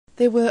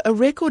There were a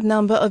record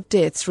number of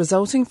deaths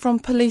resulting from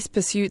police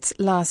pursuits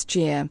last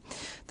year.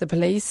 The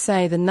police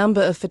say the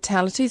number of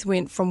fatalities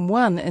went from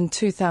 1 in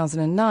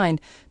 2009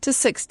 to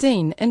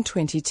 16 in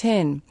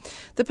 2010.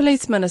 The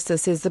police minister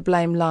says the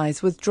blame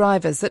lies with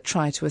drivers that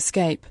try to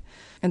escape.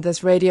 In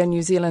this Radio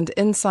New Zealand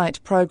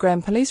Insight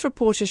programme, police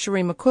reporter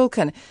Sheree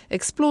McQuilkin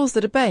explores the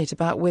debate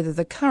about whether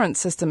the current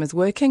system is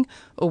working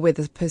or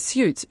whether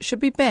pursuits should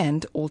be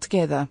banned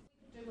altogether.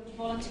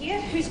 Volunteer?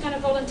 Who's going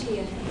to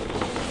volunteer?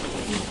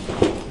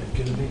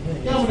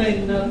 Come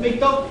in, big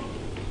dog.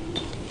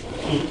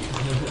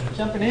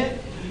 Jumping in.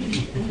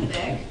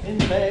 In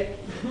the bag.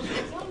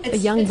 A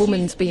young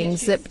woman's being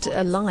zipped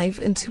alive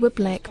into a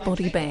black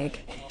body bag.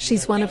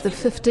 She's one of the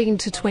 15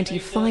 to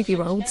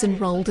 25-year-olds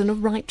enrolled in a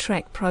Right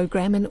Track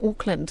program in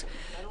Auckland.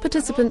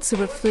 Participants are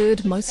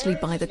referred mostly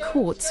by the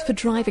courts for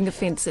driving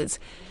offences.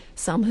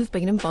 Some have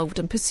been involved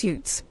in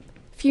pursuits.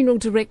 Funeral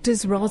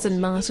directors Ros and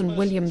Martin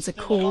Williams are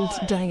called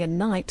day and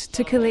night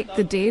to collect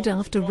the dead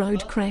after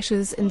road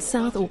crashes in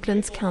South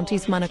Auckland's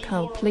County's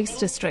Manukau Police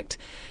District.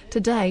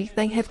 Today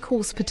they have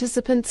course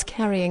participants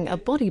carrying a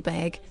body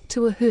bag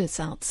to a hearse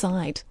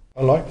outside.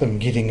 I like them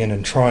getting in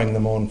and trying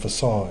them on for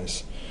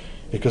size,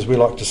 because we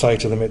like to say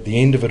to them at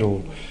the end of it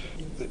all,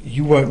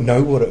 you won't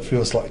know what it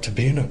feels like to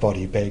be in a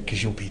body bag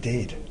because you'll be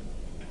dead.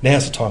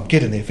 Now's the time,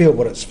 get in there, feel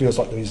what it feels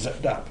like to be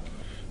zipped up.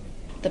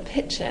 The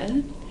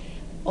picture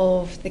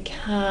of the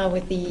car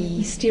with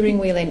the steering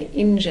wheel and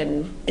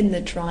engine in the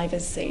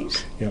driver's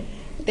seat. Yep.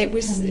 That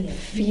was a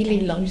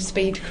fairly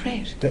low-speed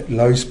crash. That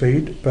low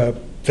speed, but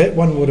that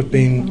one would have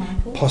been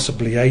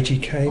possibly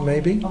 80k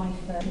maybe.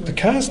 The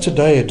cars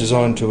today are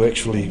designed to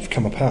actually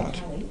come apart,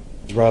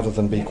 rather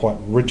than be quite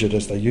rigid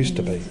as they used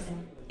to be.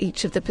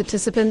 Each of the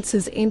participants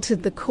has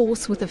entered the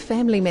course with a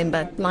family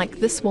member, like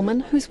this woman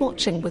who's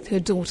watching with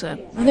her daughter.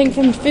 I think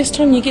from the first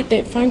time you get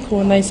that phone call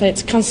and they say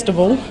it's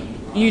constable,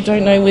 you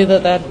don't know whether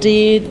they're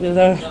dead,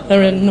 whether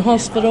they're in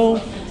hospital,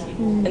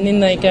 and then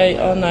they go,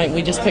 oh no,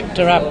 we just picked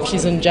her up,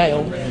 she's in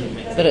jail.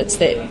 But it's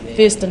that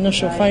first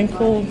initial phone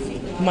call.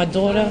 My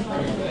daughter,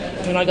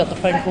 when I got the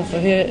phone call for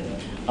her,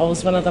 I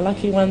was one of the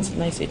lucky ones,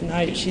 and they said,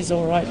 no, she's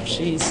all right,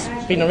 she's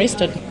been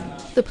arrested.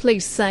 The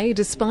police say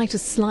despite a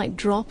slight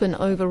drop in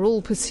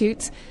overall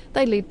pursuits,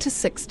 they led to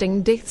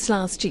 16 deaths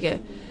last year.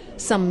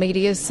 Some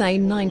media say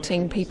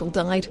 19 people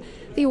died.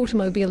 The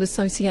Automobile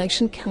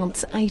Association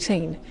counts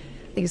 18.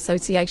 The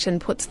association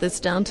puts this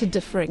down to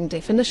differing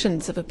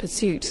definitions of a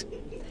pursuit.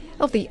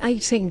 Of the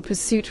 18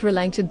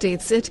 pursuit-related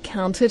deaths it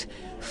counted,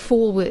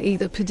 4 were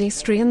either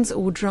pedestrians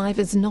or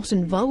drivers not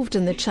involved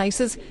in the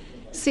chases,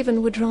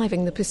 7 were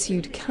driving the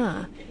pursued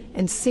car,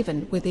 and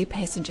 7 were their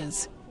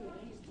passengers.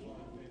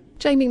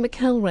 Jamie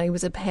McElray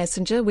was a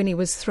passenger when he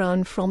was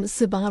thrown from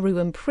Subaru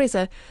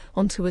Impreza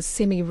onto a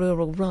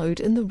semi-rural road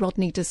in the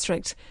Rodney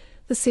district.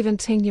 The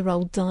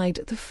 17-year-old died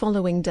the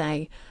following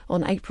day,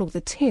 on April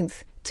the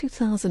 10th,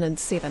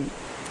 2007.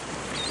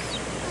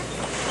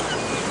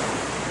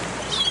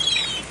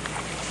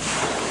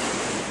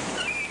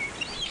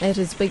 At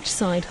his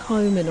beachside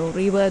home in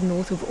Orewa,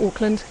 north of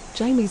Auckland,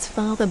 Jamie's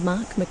father,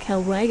 Mark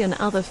McElray, and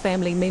other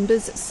family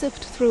members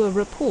sift through a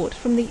report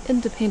from the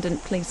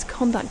Independent Police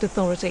Conduct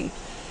Authority.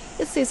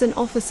 It says an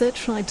officer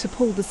tried to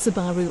pull the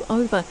Subaru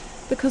over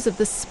because of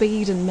the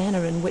speed and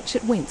manner in which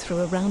it went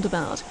through a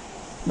roundabout.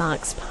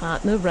 Mark's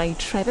partner, Ray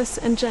Travis,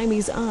 and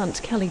Jamie's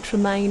aunt, Kelly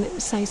Tremaine,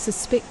 say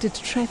suspected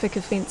traffic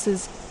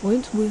offences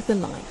weren't worth a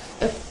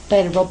life. If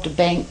they'd have robbed a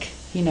bank,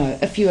 you know,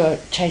 if you were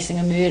chasing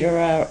a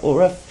murderer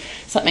or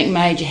if something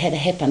major had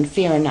happened,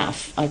 fair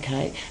enough,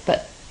 okay.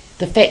 But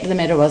the fact of the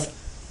matter was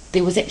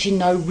there was actually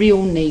no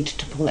real need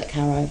to pull that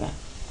car over.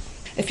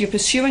 If you're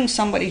pursuing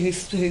somebody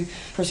who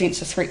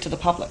presents a threat to the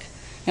public,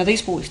 now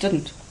these boys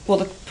didn't. Well,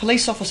 the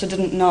police officer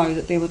didn't know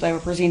that they were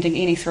presenting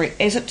any threat.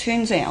 As it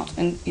turns out,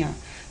 and you know,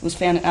 it was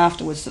found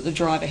afterwards that the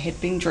driver had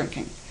been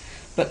drinking,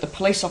 but the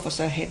police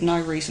officer had no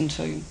reason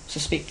to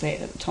suspect that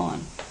at the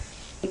time.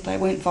 They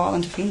weren't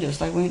violent offenders.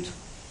 They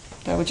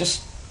were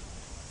just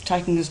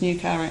taking his new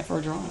car out for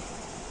a drive.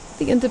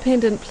 The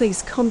Independent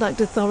Police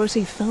Conduct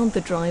Authority found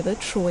the driver,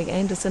 Troy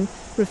Anderson,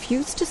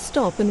 refused to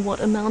stop in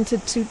what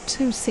amounted to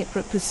 2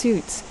 separate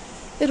pursuits.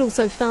 It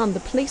also found the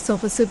police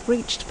officer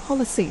breached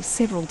policy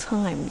several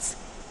times.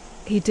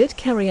 He did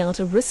carry out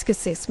a risk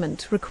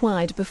assessment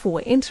required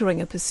before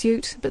entering a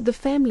pursuit, but the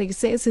family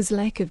says his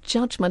lack of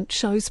judgment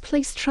shows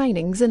police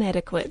training's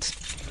inadequate.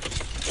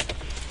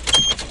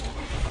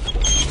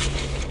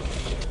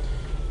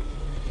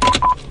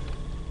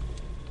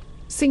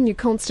 Senior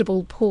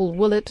Constable Paul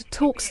Willett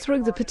talks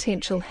through the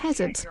potential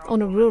hazards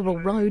on a rural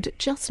road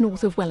just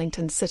north of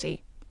Wellington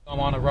City. I'm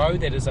on a road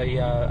that is a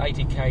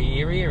 80k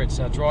area. It's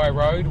a dry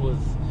road with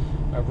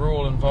a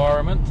rural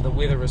environment. The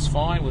weather is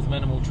fine with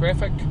minimal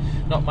traffic,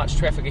 not much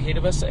traffic ahead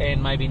of us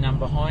and maybe none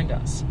behind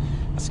us.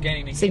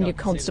 Senior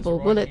Constable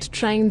Willett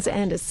trains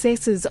and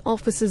assesses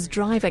officers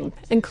driving,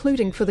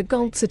 including for the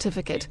Gold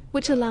Certificate,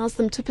 which allows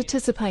them to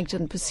participate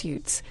in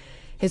pursuits.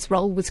 His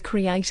role was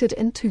created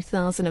in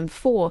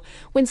 2004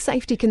 when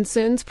safety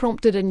concerns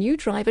prompted a new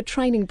driver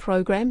training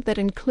program that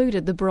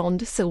included the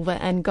bronze, silver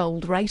and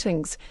gold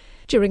ratings.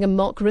 During a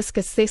mock risk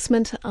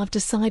assessment, I've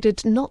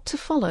decided not to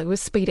follow a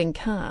speeding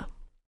car.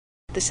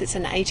 This is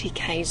an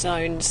 80k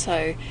zone,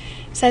 so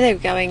say they were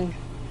going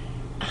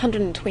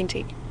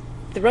 120.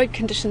 The road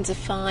conditions are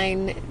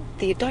fine.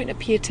 There don't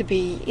appear to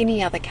be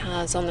any other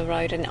cars on the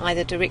road in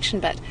either direction,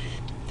 but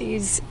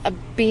there's a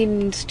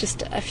bend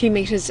just a few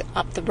metres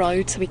up the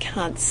road, so we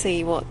can't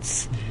see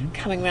what's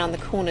coming around the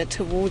corner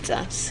towards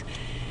us.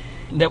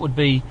 That would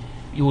be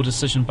your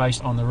decision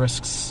based on the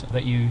risks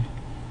that you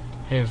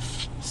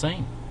have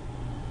seen.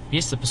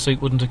 Yes, the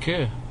pursuit wouldn't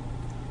occur.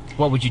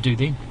 What would you do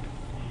then?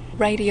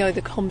 Radio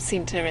the comm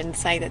centre and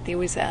say that there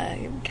was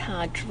a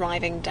car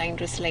driving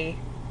dangerously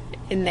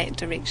in that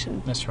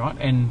direction. That's right,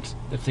 and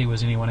if there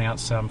was anyone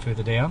else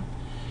further down,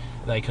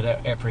 they could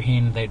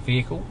apprehend that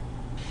vehicle.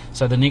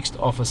 So the next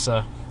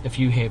officer, if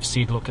you have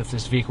said, look, if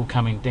this vehicle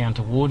coming down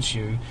towards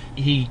you,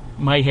 he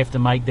may have to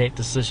make that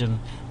decision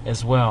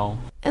as well.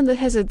 And the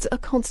hazards are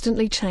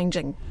constantly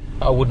changing.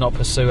 I would not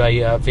pursue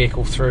a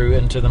vehicle through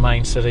into the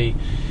main city.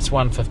 It's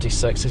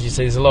 1:56. As you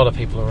see, there's a lot of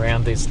people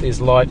around.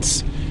 There's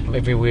lights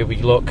everywhere we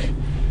look,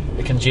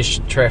 the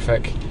congested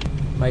traffic.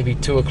 Maybe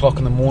 2 o'clock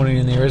in the morning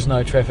and there is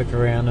no traffic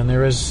around and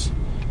there is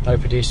no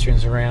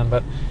pedestrians around,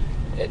 but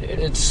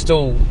it's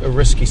still a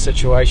risky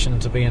situation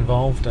to be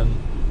involved in.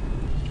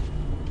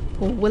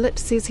 Paul Willett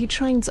says he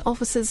trains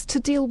officers to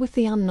deal with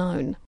the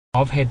unknown.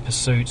 I've had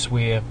pursuits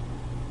where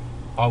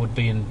I would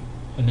be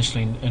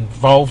initially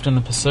involved in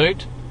the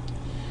pursuit.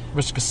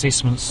 Risk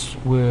assessments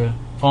were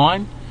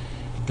fine.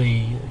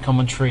 The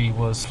commentary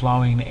was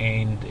flowing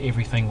and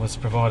everything was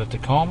provided to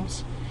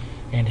comms,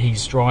 and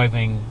he's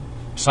driving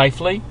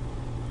safely,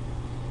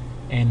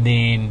 and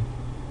then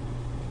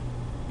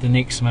the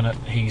next minute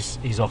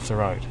he's off the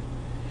road.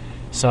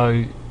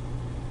 So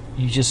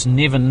you just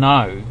never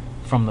know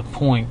from the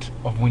point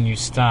of when you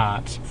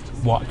start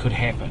what could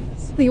happen.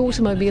 The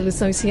Automobile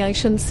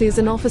Association says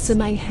an officer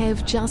may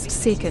have just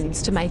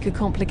seconds to make a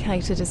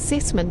complicated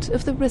assessment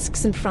of the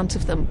risks in front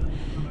of them.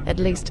 At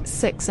least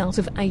 6 out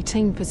of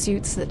 18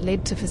 pursuits that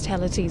led to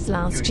fatalities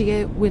last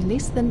year were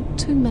less than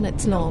 2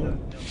 minutes long.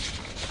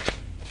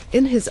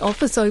 In his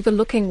office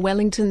overlooking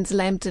Wellington's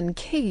Lambton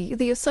Quay,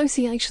 the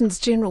association's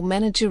General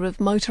Manager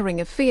of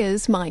Motoring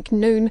Affairs, Mike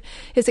Noon,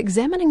 is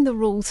examining the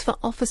rules for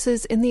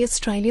officers in the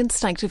Australian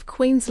state of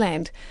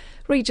Queensland.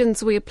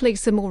 Regions where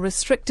police are more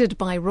restricted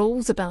by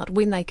rules about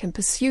when they can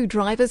pursue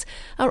drivers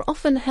are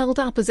often held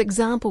up as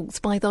examples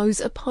by those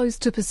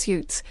opposed to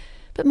pursuits.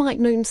 But Mike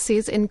Noon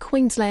says in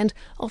Queensland,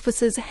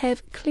 officers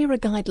have clearer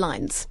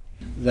guidelines.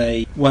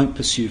 They won't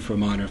pursue for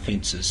minor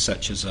offences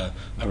such as a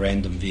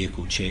random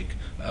vehicle check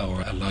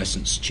or a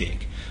licence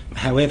check.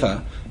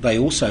 However, they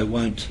also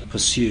won't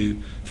pursue,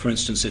 for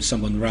instance, if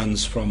someone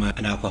runs from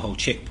an alcohol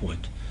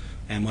checkpoint.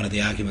 And one of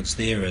the arguments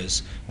there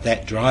is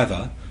that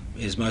driver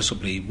is most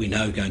probably, we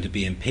know, going to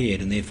be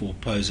impaired and therefore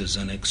poses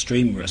an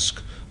extreme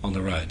risk on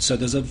the road. So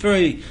there's a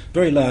very,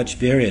 very large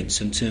variance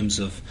in terms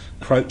of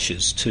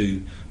approaches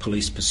to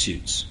police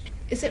pursuits.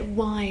 Is it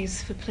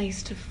wise for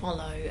police to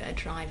follow a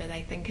driver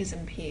they think is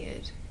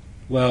impaired?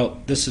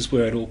 Well, this is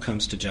where it all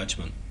comes to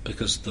judgment,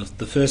 because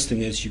the first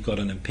thing is you've got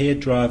an impaired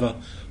driver,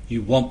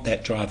 you want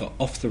that driver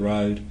off the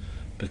road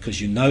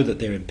because you know that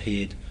they're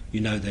impaired,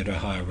 you know they're at a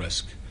higher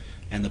risk.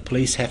 And the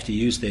police have to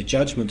use their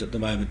judgment at the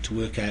moment to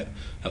work out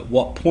at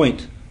what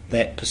point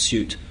that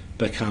pursuit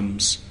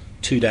becomes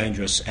too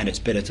dangerous and it's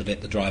better to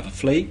let the driver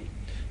flee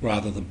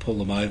rather than pull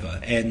them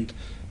over. And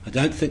I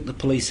don't think the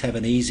police have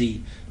an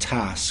easy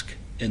task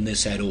in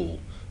this at all.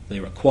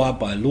 They're required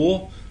by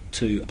law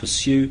to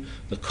pursue.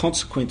 The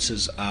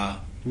consequences are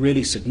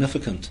really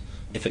significant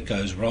if it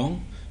goes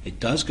wrong. It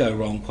does go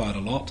wrong quite a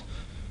lot.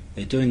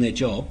 They're doing their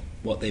job,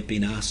 what they've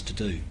been asked to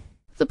do.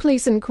 The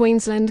police in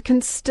Queensland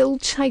can still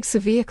chase a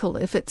vehicle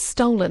if it's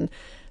stolen,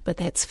 but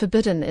that's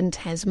forbidden in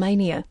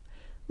Tasmania.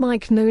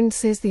 Mike Noon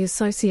says the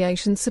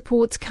association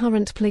supports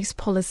current police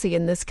policy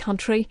in this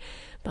country,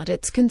 but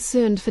it's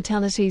concerned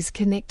fatalities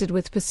connected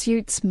with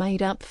pursuits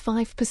made up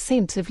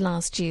 5% of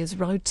last year's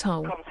road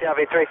toll.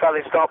 CRV3,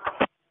 failing stop.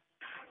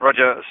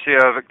 Roger,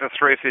 Sierra Victor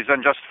 3, if there's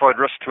unjustified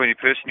risk to any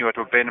person, you have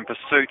to abandon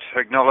pursuit.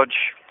 Acknowledge.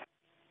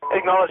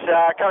 Acknowledge,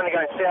 currently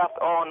going south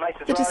on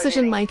Masons The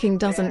decision-making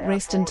doesn't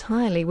rest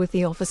entirely with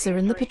the officer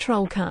in the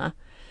patrol car.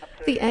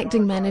 The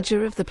acting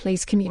manager of the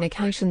Police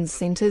Communications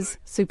Centres,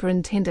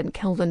 Superintendent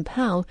Calvin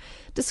Powell,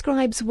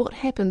 describes what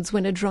happens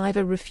when a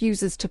driver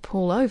refuses to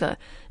pull over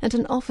and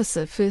an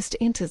officer first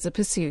enters a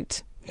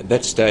pursuit. At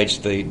that stage,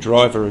 the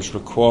driver is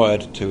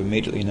required to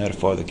immediately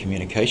notify the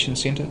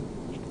communications centre.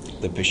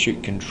 The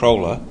pursuit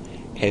controller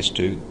has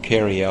to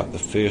carry out the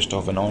first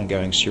of an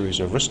ongoing series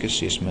of risk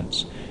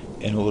assessments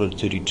in order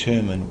to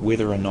determine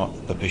whether or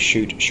not the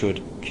pursuit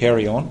should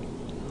carry on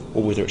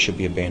or whether it should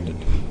be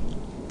abandoned.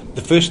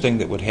 The first thing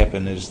that would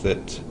happen is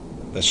that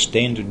the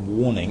standard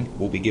warning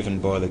will be given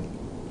by the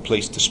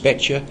police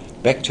dispatcher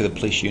back to the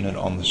police unit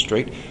on the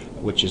street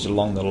which is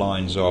along the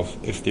lines of,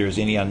 if there is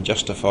any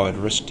unjustified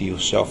risk to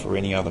yourself or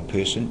any other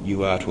person,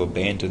 you are to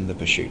abandon the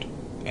pursuit,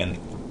 and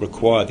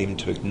require them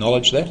to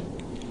acknowledge that,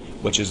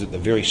 which is at the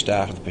very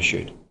start of the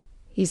pursuit.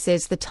 He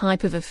says the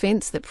type of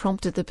offence that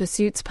prompted the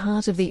pursuit's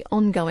part of the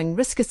ongoing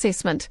risk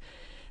assessment.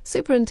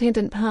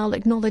 Superintendent Powell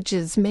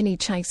acknowledges many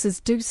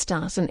chases do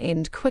start and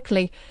end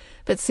quickly,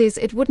 but says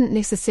it wouldn't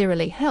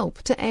necessarily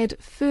help to add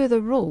further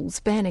rules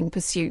banning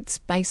pursuits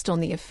based on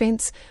the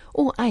offence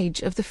or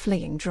age of the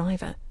fleeing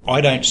driver.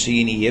 I don't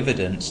see any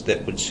evidence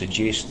that would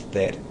suggest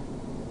that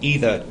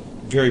either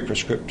very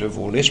prescriptive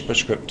or less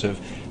prescriptive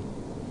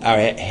are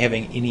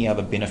having any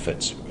other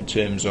benefits in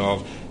terms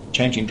of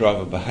changing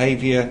driver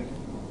behaviour,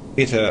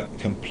 better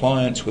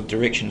compliance with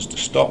directions to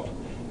stop,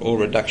 or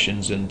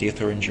reductions in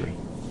death or injury.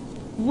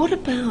 What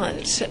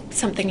about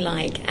something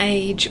like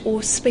age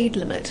or speed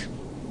limit?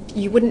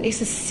 You wouldn't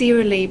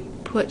necessarily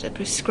put a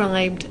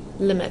prescribed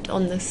limit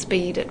on the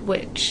speed at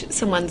which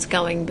someone's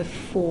going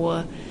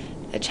before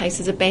a chase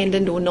is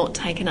abandoned or not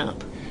taken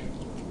up.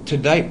 To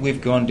date,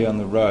 we've gone down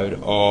the road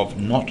of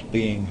not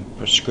being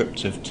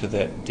prescriptive to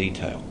that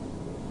detail.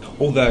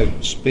 Although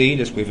speed,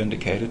 as we've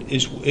indicated,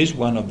 is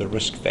one of the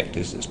risk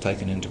factors that's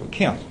taken into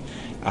account.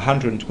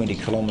 120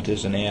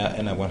 kilometres an hour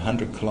in a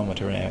 100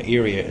 kilometre an hour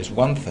area is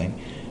one thing.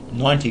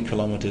 90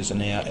 kilometres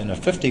an hour in a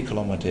 50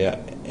 kilometre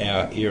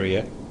hour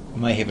area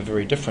may have a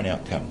very different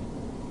outcome.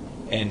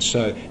 And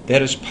so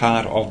that is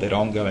part of that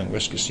ongoing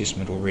risk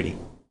assessment already.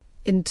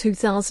 In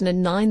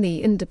 2009,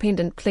 the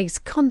Independent Police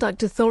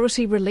Conduct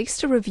Authority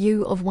released a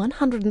review of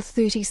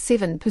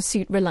 137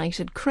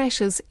 pursuit-related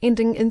crashes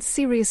ending in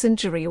serious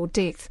injury or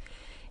death.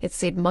 It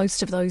said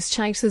most of those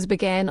chases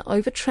began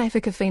over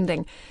traffic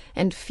offending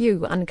and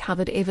few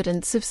uncovered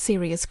evidence of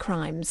serious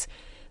crimes.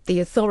 The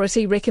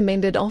authority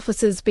recommended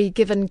officers be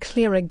given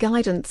clearer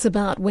guidance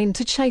about when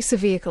to chase a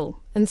vehicle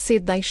and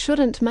said they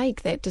shouldn't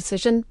make that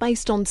decision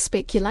based on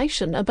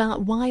speculation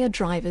about why a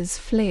driver's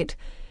fled.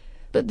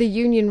 But the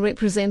union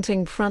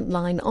representing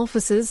frontline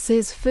officers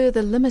says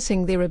further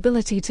limiting their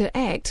ability to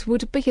act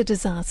would be a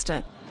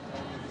disaster.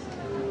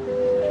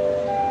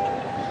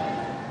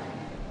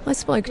 I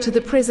spoke to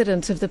the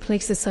president of the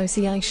Police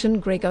Association,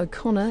 Greg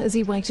O'Connor, as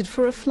he waited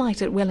for a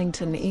flight at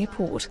Wellington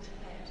Airport.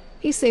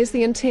 He says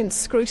the intense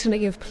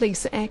scrutiny of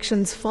police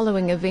actions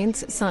following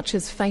events such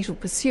as fatal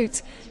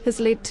pursuits has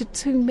led to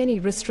too many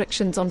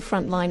restrictions on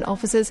frontline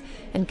officers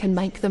and can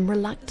make them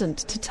reluctant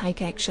to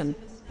take action.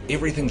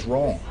 Everything's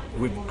wrong.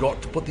 We've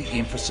got to put the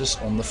emphasis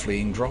on the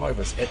fleeing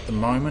drivers. At the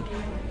moment,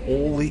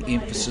 all the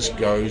emphasis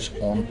goes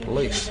on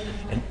police,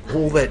 and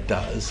all that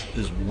does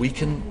is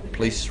weaken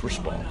police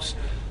response.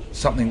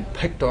 Something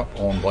picked up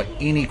on by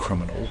any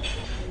criminal.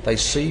 They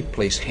see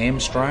police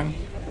hamstrung,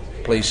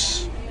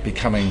 police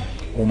becoming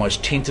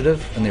almost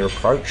tentative in their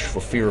approach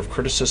for fear of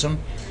criticism,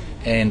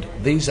 and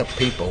these are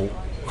people,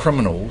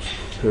 criminals,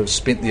 who have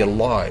spent their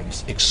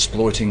lives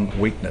exploiting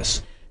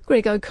weakness.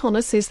 Greg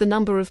O'Connor says the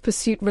number of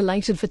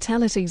pursuit-related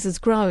fatalities has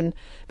grown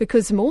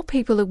because more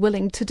people are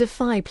willing to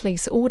defy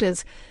police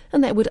orders,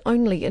 and that would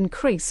only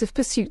increase if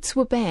pursuits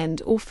were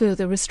banned or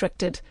further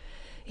restricted.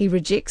 He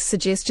rejects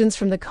suggestions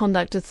from the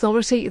Conduct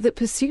Authority that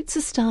pursuits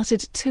are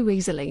started too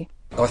easily.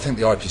 I think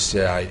the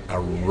IPCA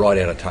are right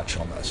out of touch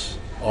on this.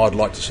 I'd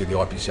like to see the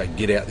IPCA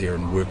get out there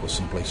and work with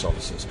some police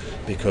officers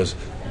because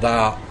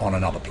they're on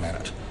another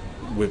planet.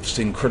 We've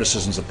seen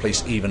criticisms of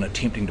police even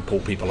attempting to pull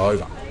people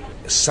over.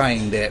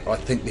 Saying that, I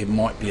think there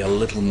might be a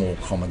little more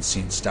common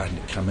sense starting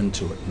to come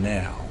into it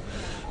now.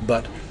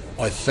 But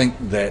I think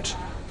that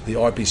the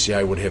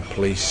IPCA would have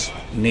police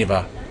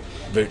never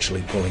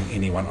virtually pulling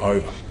anyone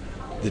over.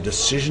 The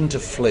decision to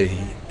flee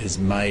is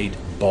made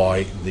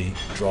by the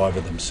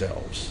driver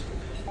themselves.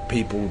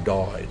 People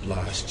died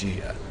last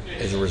year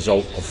as a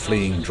result of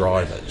fleeing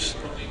drivers.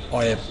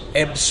 I have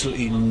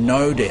absolutely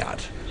no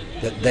doubt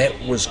that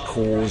that was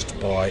caused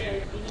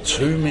by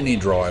too many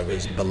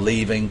drivers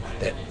believing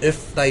that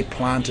if they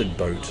planted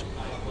boot,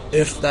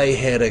 if they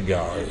had a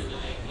go,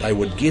 they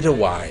would get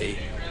away,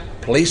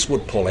 police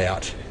would pull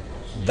out,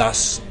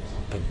 thus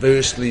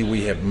perversely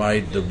we have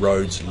made the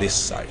roads less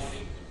safe.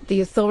 The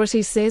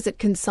authority says it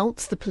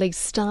consults the police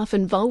staff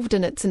involved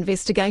in its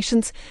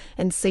investigations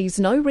and sees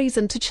no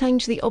reason to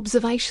change the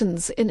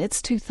observations in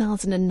its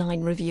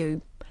 2009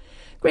 review.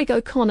 Greg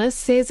O'Connor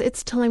says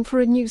it's time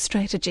for a new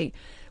strategy,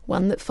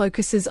 one that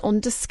focuses on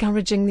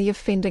discouraging the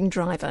offending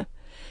driver.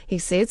 He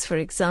says, for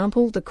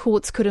example, the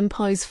courts could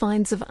impose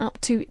fines of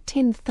up to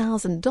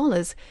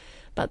 $10,000,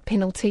 but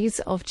penalties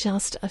of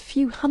just a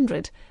few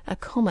hundred are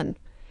common.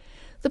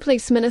 The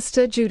Police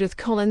Minister, Judith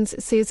Collins,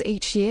 says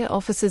each year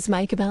officers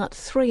make about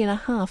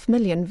 3.5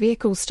 million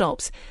vehicle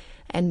stops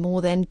and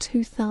more than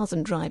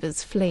 2,000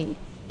 drivers flee.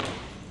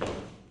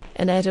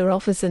 And at her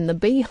office in the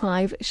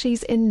Beehive,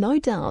 she's in no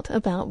doubt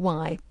about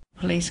why.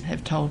 Police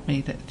have told me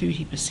that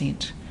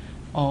 30%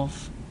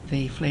 of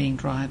the fleeing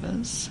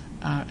drivers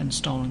are in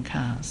stolen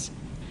cars.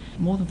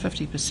 More than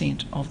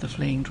 50% of the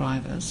fleeing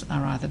drivers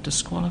are either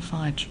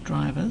disqualified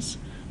drivers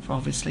for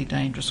obviously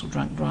dangerous or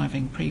drunk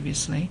driving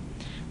previously,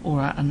 or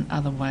are in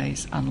other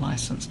ways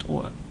unlicensed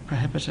or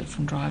prohibited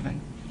from driving.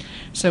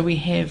 So we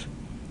have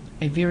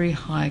a very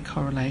high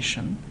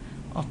correlation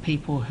of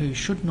people who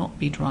should not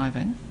be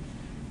driving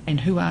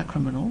and who are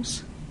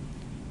criminals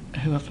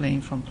who are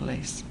fleeing from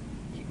police.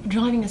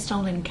 Driving a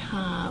stolen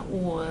car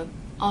or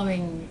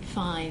owing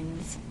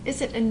fines, is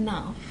it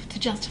enough to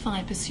justify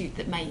a pursuit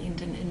that may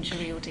end in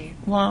injury or death?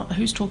 Well,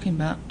 who's talking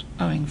about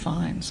owing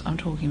fines? I'm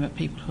talking about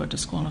people who are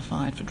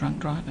disqualified for drunk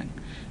driving.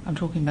 I'm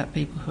talking about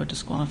people who are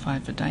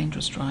disqualified for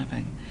dangerous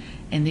driving.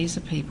 And these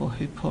are people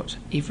who put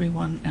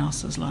everyone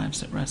else's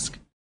lives at risk.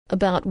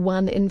 About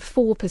 1 in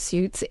 4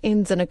 pursuits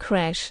ends in a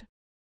crash.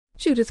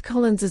 Judith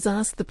Collins has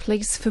asked the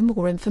police for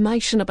more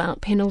information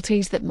about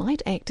penalties that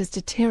might act as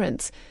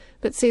deterrents,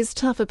 but says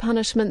tougher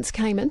punishments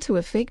came into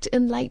effect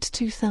in late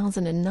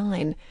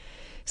 2009.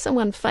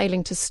 Someone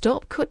failing to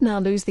stop could now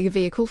lose their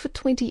vehicle for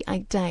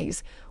 28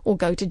 days or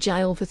go to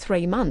jail for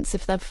 3 months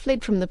if they've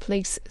fled from the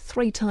police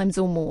 3 times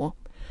or more.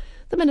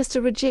 The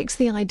Minister rejects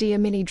the idea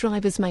many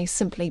drivers may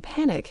simply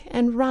panic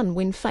and run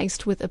when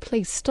faced with a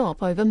police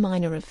stop over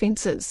minor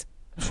offences.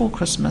 Before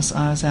Christmas,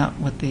 I was out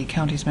with the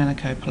Counties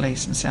Manukau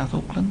Police in South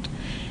Auckland.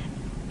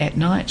 At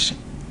night,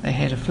 they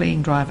had a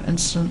fleeing driver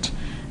incident.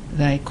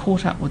 They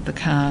caught up with the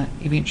car.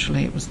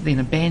 Eventually, it was then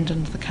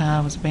abandoned. The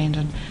car was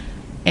abandoned.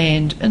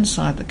 And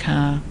inside the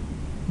car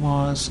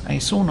was a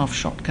sawn-off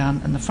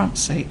shotgun in the front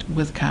seat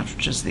with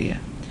cartridges there.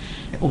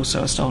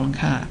 Also a stolen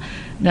car.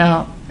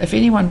 Now, if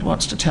anyone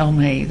wants to tell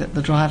me that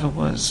the driver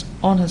was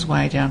on his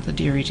way down to the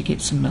dairy to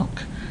get some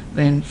milk,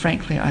 then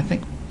frankly I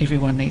think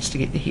everyone needs to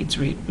get their heads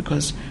read,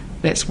 because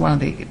that's one of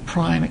the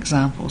prime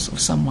examples of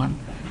someone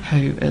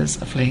who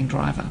is a fleeing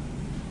driver.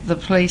 The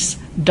police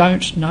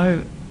don't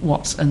know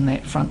what's in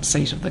that front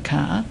seat of the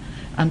car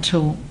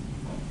until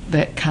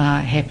that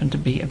car happened to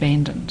be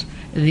abandoned.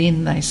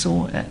 Then they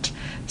saw it.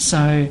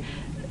 So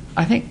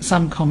I think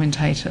some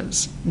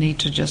commentators need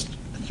to just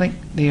think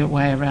their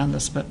way around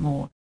this a bit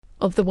more.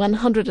 Of the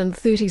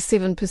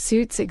 137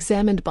 pursuits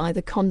examined by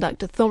the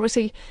Conduct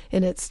Authority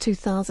in its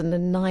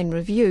 2009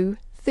 review,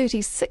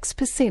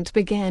 36%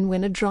 began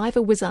when a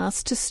driver was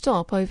asked to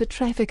stop over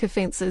traffic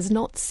offences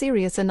not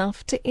serious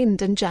enough to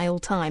end in jail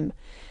time.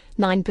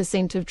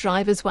 9% of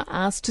drivers were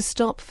asked to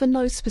stop for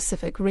no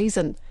specific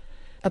reason.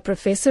 A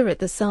professor at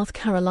the South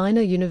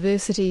Carolina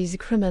University's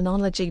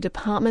Criminology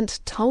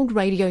Department told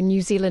Radio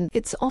New Zealand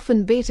it's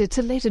often better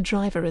to let a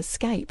driver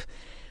escape.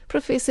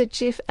 Professor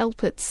Jeff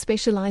Alpert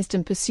specialised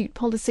in pursuit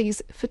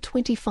policies for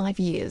 25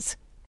 years.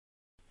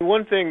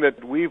 One thing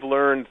that we've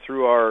learned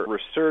through our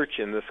research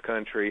in this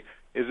country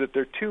is that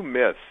there are 2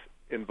 myths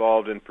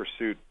involved in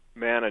pursuit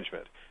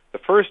management. The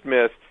first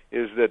myth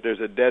is that there's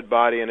a dead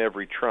body in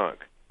every trunk.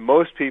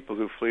 Most people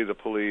who flee the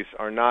police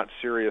are not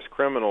serious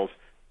criminals,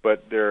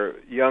 but they're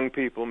young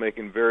people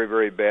making very,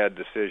 very bad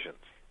decisions.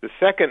 The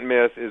second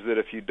myth is that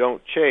if you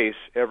don't chase,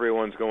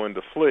 everyone's going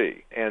to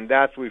flee. And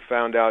that we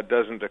found out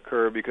doesn't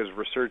occur, because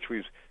research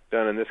we've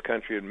done in this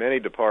country in many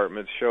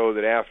departments show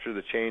that after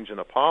the change in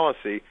a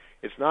policy,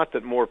 it's not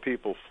that more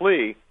people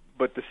flee,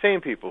 but the same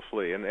people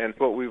flee. And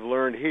what we've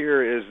learned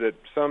here is that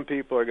some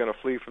people are going to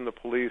flee from the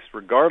police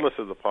regardless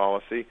of the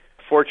policy.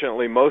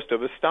 Fortunately, most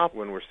of us stop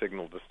when we're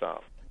signaled to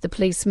stop. The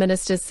police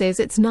minister says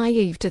it's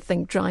naive to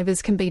think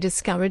drivers can be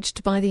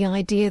discouraged by the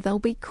idea they'll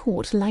be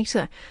caught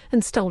later,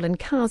 and stolen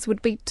cars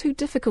would be too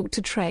difficult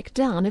to track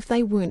down if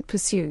they weren't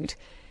pursued.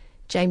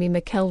 Jamie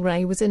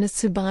McElray was in a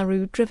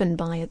Subaru driven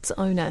by its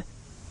owner.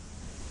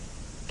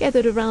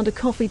 Gathered around a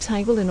coffee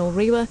table in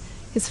Orewa,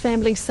 his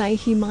family say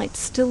he might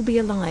still be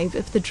alive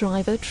if the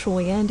driver,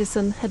 Troy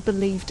Anderson, had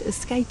believed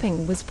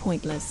escaping was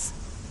pointless.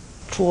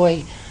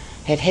 Troy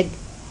had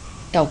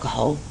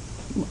alcohol.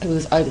 It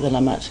was over the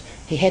limit.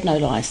 He had no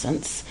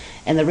licence,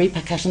 and the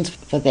repercussions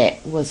for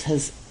that was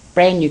his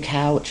brand new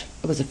car, which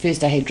was the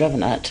first day he'd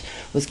driven it,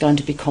 was going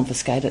to be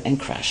confiscated and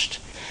crushed.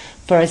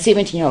 For a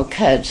 17-year-old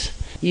kid,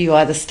 you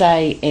either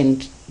stay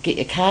and get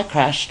your car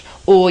crushed,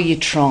 or you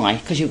try,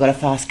 because you've got a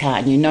fast car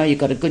and you know you've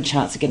got a good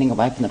chance of getting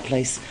away from the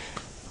police.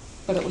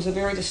 But it was a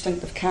very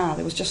distinctive car.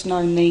 There was just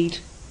no need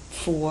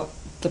for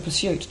the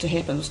pursuit to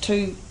happen. It was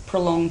 2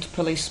 prolonged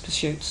police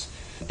pursuits.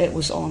 It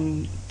was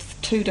on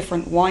 2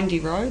 different windy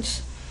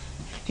roads.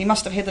 He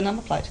must have had the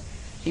number plate.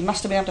 He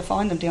must have been able to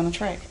find them down the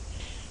track.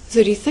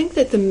 So do you think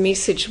that the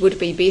message would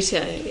be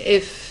better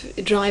if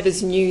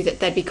drivers knew that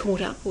they'd be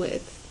caught up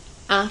with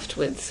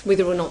afterwards,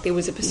 whether or not there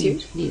was a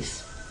pursuit?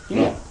 Yes.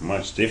 Yeah,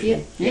 most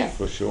definitely. Yeah,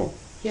 for sure.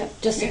 Yeah,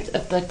 just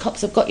if the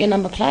cops have got your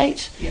number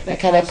plate,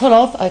 okay, they pull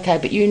off, okay,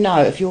 but you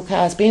know if your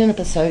car's been in a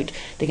pursuit,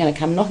 they're going to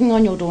come knocking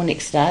on your door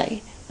next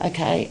day,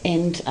 okay,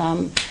 and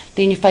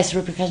then you face the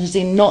repercussions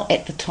then, not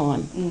at the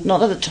time.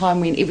 Not at the time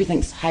when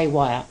everything's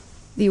haywire.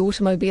 The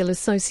Automobile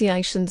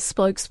Association's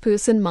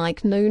spokesperson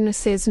Mike Noon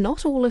says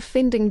not all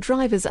offending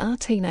drivers are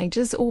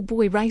teenagers or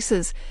boy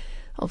racers.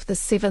 Of the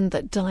 7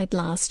 that died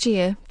last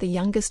year, the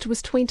youngest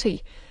was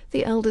 20,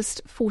 the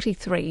eldest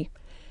 43.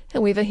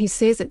 However, he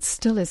says it's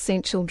still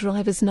essential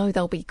drivers know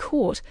they'll be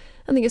caught,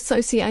 and the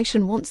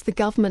association wants the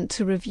government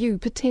to review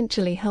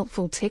potentially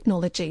helpful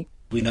technology.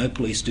 We know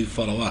police do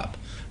follow up,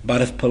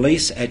 but if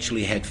police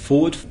actually had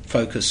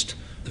forward-focused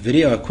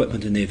video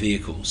equipment in their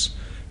vehicles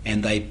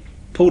and they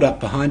pulled up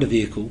behind a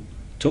vehicle,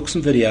 took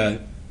some video,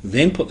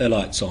 then put their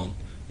lights on.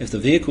 If the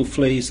vehicle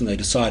flees and they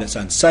decide it's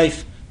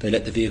unsafe, they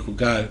let the vehicle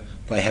go.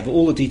 They have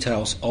all the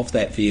details of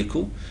that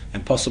vehicle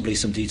and possibly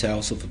some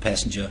details of the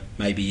passenger,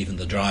 maybe even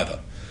the driver.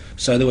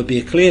 So there would be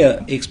a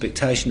clear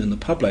expectation in the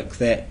public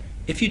that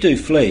if you do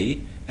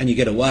flee and you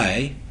get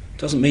away,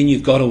 doesn't mean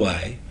you've got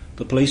away.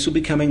 The police will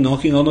be coming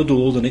knocking on the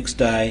door the next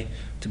day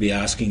to be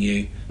asking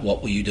you,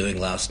 what were you doing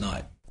last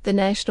night? The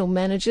National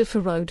Manager for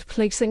Road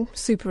Policing,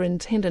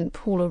 Superintendent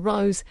Paula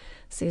Rose,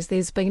 says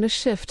there's been a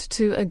shift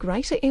to a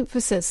greater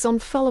emphasis on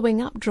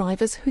following up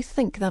drivers who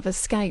think they've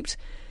escaped.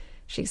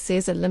 She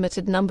says a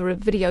limited number of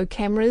video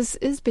cameras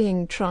is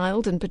being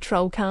trialled in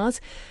patrol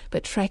cars,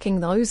 but tracking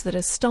those that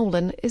are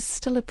stolen is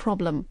still a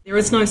problem. There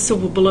is no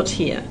silver bullet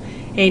here,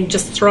 and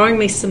just throwing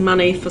me some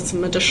money for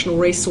some additional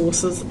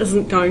resources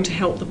isn't going to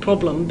help the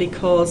problem,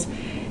 because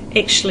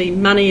actually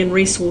money and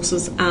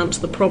resources aren't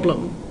the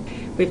problem.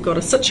 We've got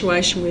a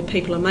situation where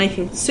people are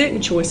making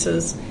certain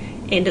choices,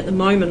 and at the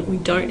moment we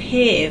don't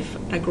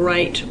have a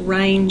great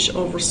range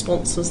of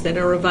responses that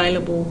are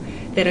available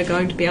that are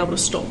going to be able to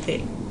stop that,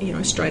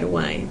 straight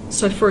away.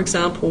 So, for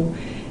example,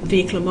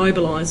 vehicle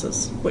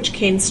immobilisers, which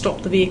can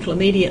stop the vehicle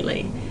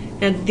immediately.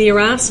 And there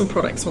are some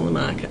products on the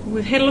market.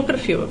 We've had a look at a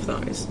few of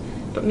those,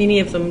 but many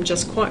of them,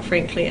 just quite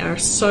frankly, are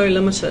so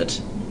limited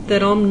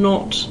that I'm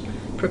not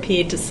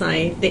prepared to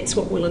say that's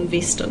what we'll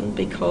invest in,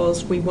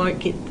 because we won't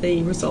get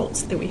the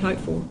results that we hope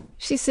for.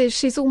 She says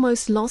she's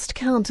almost lost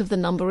count of the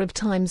number of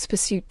times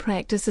pursuit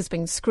practice has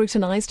been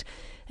scrutinised,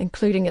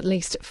 including at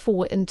least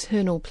 4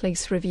 internal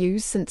police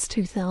reviews since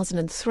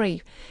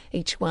 2003,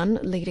 each one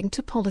leading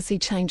to policy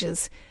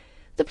changes.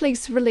 The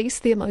police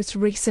released their most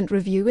recent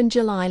review in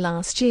July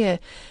last year,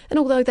 and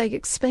although they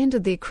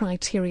expanded their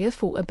criteria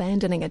for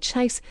abandoning a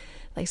chase,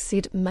 they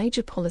said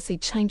major policy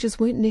changes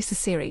weren't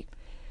necessary.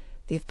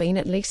 There have been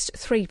at least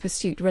 3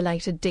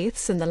 pursuit-related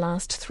deaths in the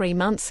last 3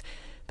 months,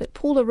 but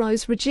Paula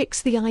Rose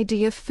rejects the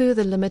idea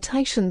further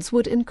limitations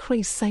would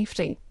increase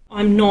safety.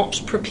 I'm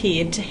not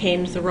prepared to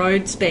hand the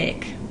roads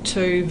back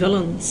to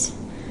villains,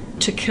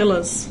 to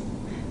killers,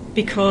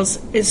 because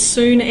as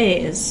soon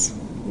as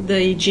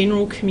the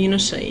general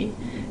community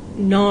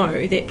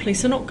know that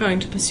police are not going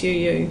to pursue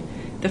you,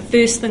 the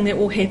first thing that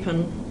will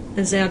happen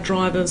is our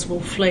drivers will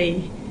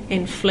flee,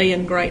 and flee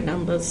in great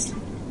numbers.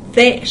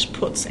 That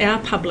puts our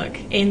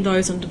public and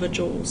those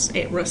individuals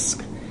at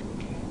risk.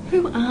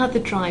 Who are the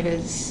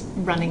drivers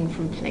running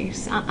from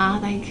police? Are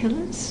they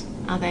killers?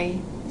 Are they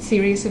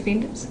serious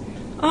offenders?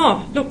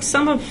 Oh, look,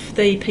 some of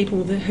the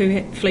people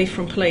who flee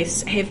from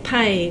police have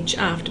page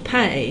after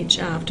page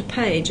after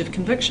page of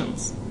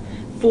convictions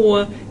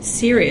for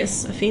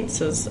serious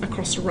offences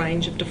across a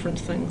range of different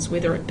things,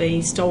 whether it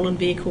be stolen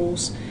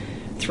vehicles,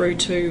 through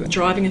to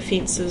driving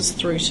offences,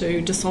 through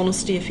to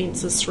dishonesty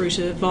offences, through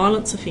to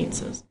violence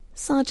offences.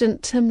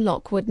 Sergeant Tim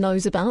Lockwood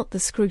knows about the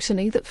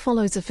scrutiny that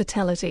follows a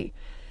fatality.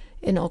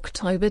 In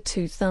October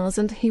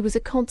 2000, he was a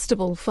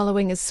constable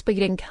following a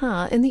speeding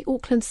car in the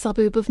Auckland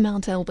suburb of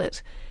Mount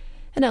Albert.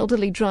 An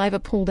elderly driver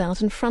pulled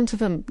out in front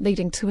of him,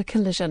 leading to a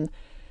collision.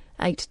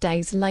 8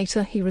 days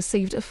later, he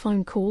received a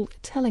phone call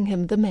telling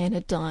him the man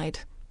had died.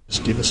 It's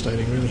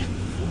devastating, really.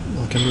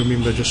 I can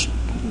remember just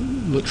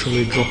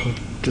literally dropping,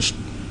 just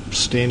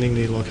standing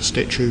there like a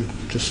statue,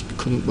 just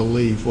couldn't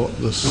believe what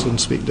this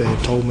inspector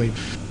had told me.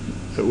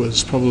 It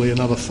was probably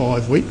another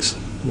 5 weeks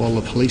while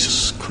the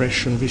police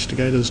crash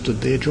investigators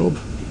did their job,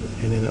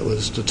 and then it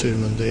was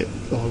determined that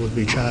I would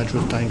be charged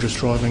with dangerous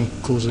driving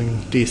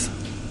causing death.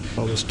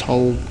 I was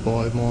told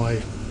by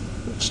my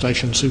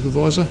station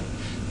supervisor,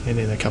 and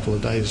then a couple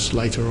of days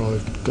later I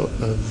got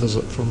a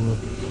visit from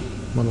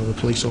one of the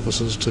police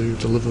officers to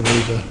deliver me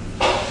the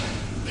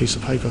piece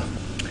of paper.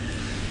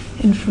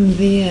 And from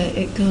there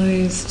it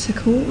goes to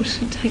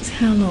court. It takes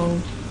how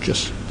long?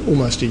 Just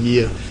almost a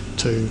year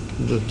to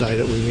the day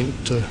that we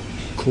went to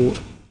court.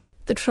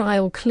 The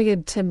trial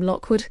cleared Tim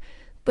Lockwood,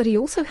 but he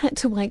also had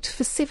to wait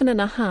for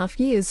 7.5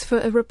 years for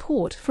a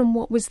report from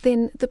what was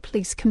then the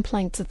Police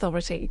Complaints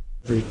Authority.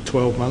 Every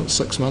 12 months,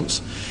 6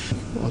 months,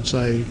 I'd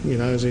say,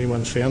 has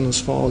anyone found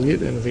this file yet?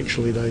 And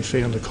eventually they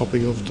found a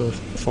copy of the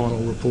final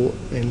report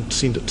and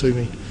sent it to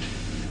me.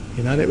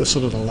 That was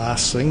sort of the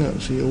last thing.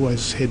 I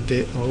always had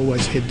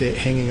that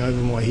hanging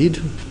over my head.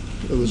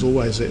 It was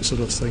always that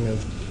sort of thing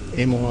of,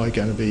 am I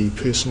going to be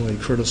personally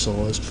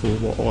criticised for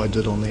what I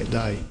did on that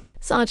day?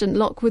 Sergeant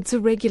Lockwood's a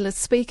regular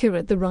speaker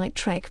at the Right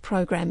Track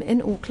programme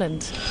in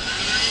Auckland,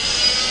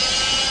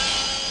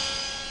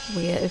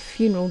 where a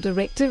funeral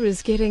director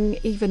is getting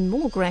even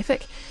more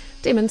graphic,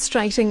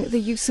 demonstrating the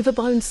use of a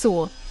bone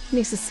saw,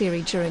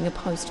 necessary during a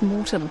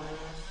post-mortem.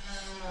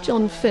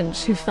 John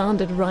Finch, who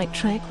founded Right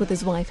Track with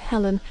his wife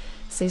Helen,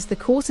 says the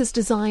course is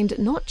designed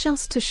not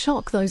just to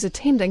shock those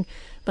attending,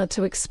 but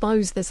to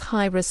expose this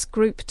high-risk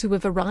group to a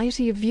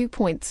variety of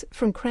viewpoints,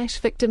 from crash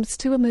victims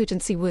to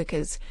emergency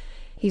workers.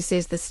 He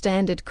says the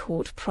standard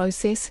court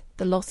process,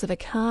 the loss of a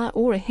car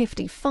or a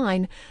hefty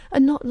fine, are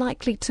not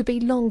likely to be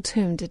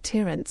long-term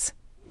deterrents.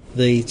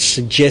 The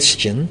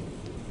suggestion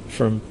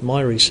from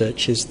my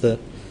research is that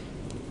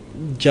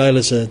jail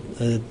is a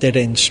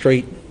dead-end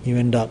street. You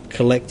end up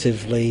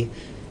collectively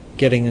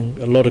getting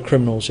a lot of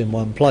criminals in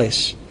one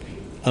place,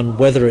 and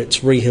whether it's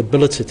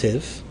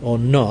rehabilitative or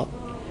not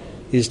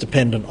is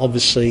dependent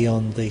obviously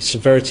on the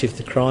severity of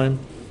the crime,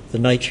 the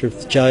nature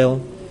of the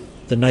jail,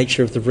 the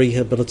nature of the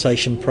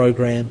rehabilitation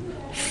program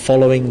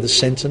following the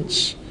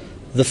sentence,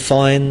 the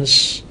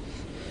fines.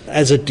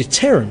 As a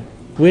deterrent,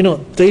 we're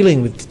not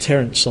dealing with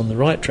deterrence on the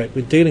right track,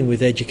 we're dealing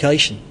with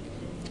education.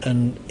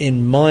 And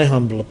in my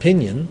humble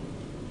opinion,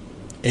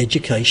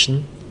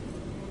 education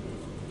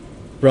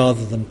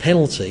rather than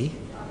penalty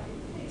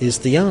is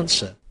the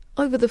answer.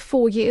 Over the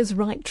 4 years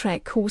Right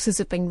Track courses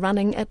have been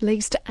running, at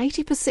least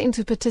 80%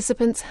 of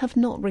participants have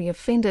not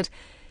reoffended.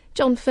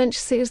 John Finch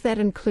says that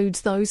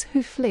includes those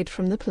who fled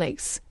from the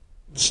police.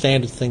 The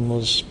standard thing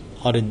was,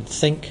 I didn't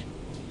think,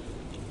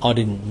 I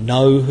didn't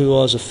know who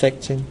I was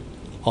affecting,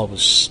 I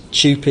was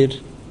stupid,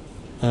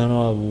 and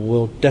I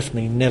will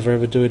definitely never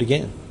ever do it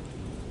again.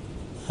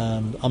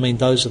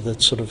 Those are the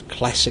sort of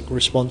classic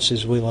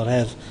responses we'll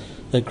have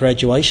at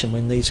graduation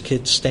when these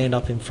kids stand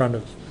up in front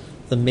of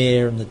the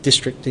mayor and the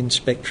district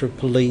inspector of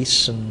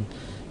police and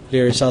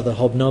various other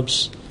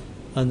hobnobs,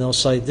 and they'll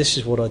say, this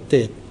is what I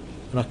did,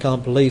 and I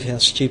can't believe how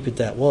stupid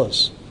that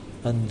was,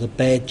 and the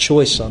bad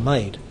choice I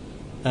made,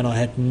 and I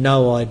had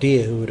no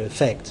idea who it would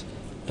affect,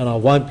 and I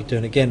won't be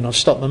doing it again, and I've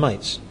stopped my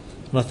mates.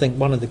 And I think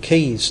one of the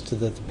keys to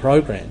the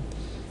program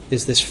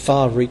is this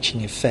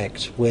far-reaching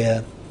effect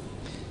where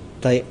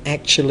they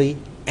actually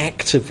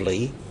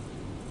actively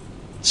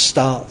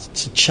start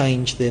to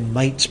change their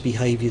mates'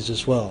 behaviours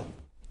as well.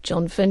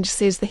 John Finch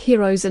says the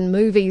heroes in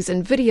movies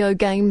and video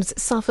games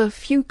suffer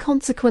few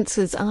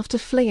consequences after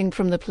fleeing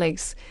from the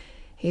police.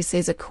 He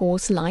says a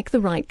course like the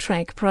Right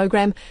Track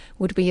program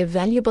would be a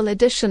valuable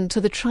addition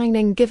to the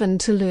training given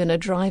to learner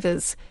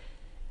drivers.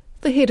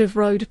 The head of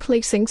Road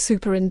Policing,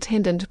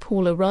 Superintendent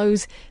Paula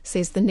Rose,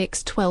 says the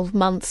next 12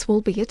 months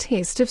will be a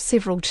test of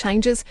several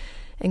changes,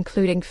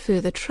 including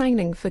further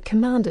training for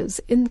commanders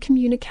in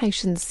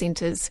communications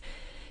centres.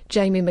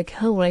 Jamie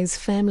McIlroy's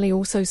family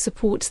also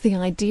supports the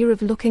idea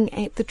of looking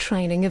at the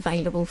training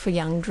available for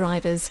young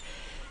drivers.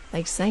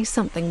 They say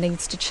something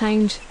needs to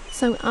change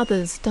so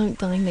others don't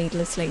die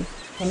needlessly.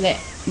 From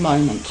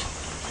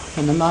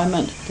the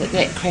moment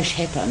that crash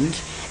happened,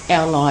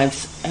 our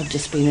lives have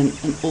just been in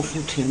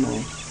awful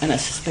turmoil. And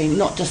it's just been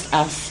not just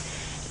us,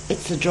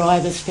 it's the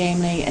driver's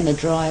family and the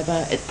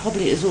driver. It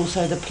probably is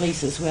also the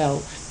police as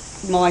well.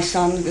 My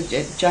son,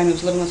 Jamie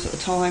was living with us at the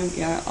time,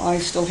 I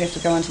still have to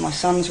go into my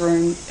son's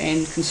room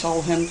and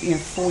console him,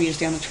 4 years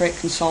down the track,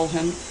 console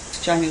him.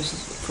 Jamie was,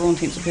 for all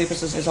intents and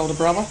purposes, his older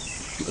brother.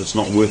 It's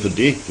not worth a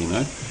death,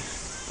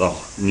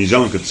 New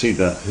Zealand could see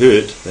the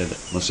hurt that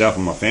myself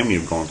and my family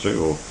have gone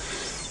through, or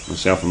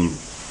myself and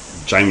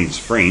Jamie's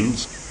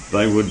friends.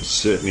 They would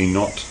certainly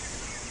not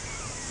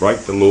break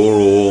the law,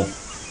 or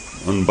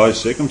in both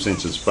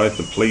circumstances, both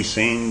the police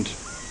and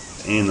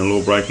the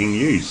law-breaking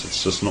youths.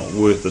 It's just not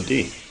worth the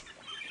death.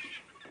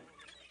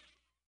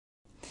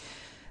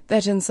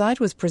 That insight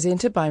was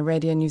presented by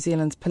Radio New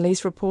Zealand's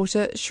police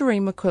reporter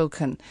Sheree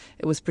McQuilkin.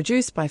 It was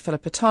produced by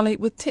Philippa Tolley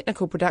with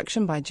technical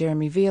production by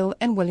Jeremy Veal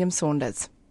and William Saunders.